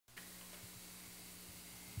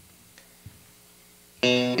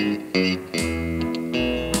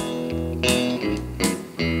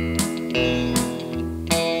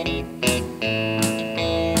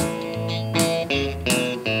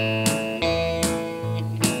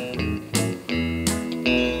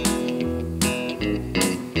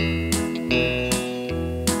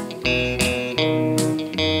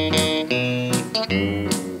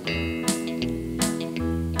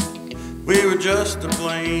We were just a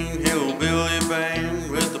plain hillbilly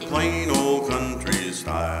band with a plain old country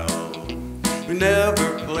style. We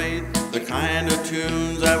never played the kind of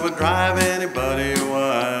tunes that would drive anybody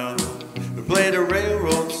wild. We played a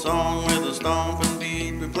railroad song with a stomping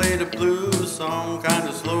beat. We played a blues song kind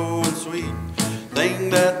of slow and sweet. Thing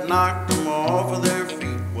that knocked them off of their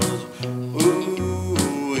feet was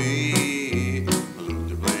ooh-wee.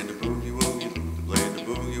 Luther played the boogie woogie, Luther played the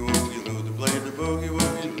boogie woogie, Luther played the boogie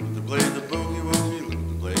woogie, Luther played the boogie woogie,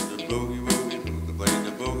 Luther played the boogie woogie, Luther played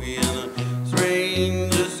the boogie in a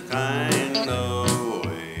strangest kind of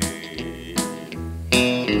way.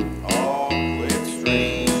 Oh, it's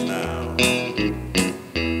strange now.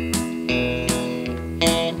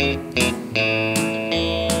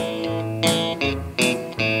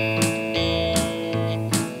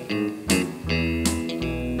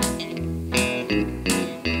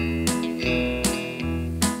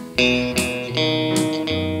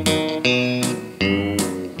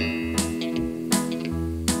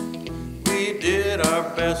 We did our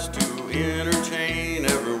best to entertain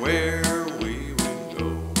everywhere we would go.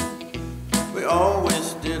 We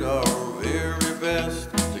always did our very best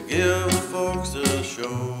to give the folks a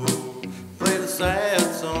show. Played a sad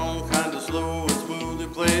song, kind of slow and smooth. We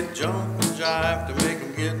played jump and jive to make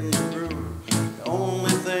them get in the groove. The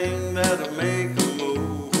only thing that'd make them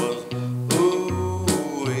move was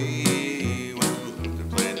ooh-wee. When Luther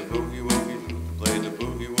played the boogie woogie, Luther played the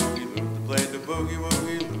boogie woogie, Luther played the boogie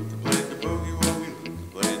woogie, Luther played the boogie woogie, Luther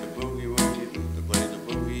played the boogie woogie, Luther played the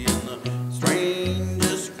boogie in the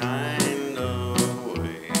strangest kind of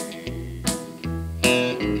way.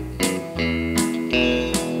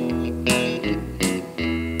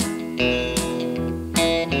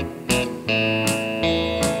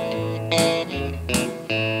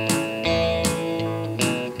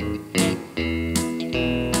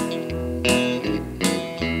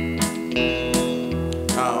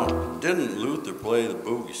 Now, didn't Luther play the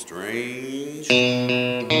boogie strange?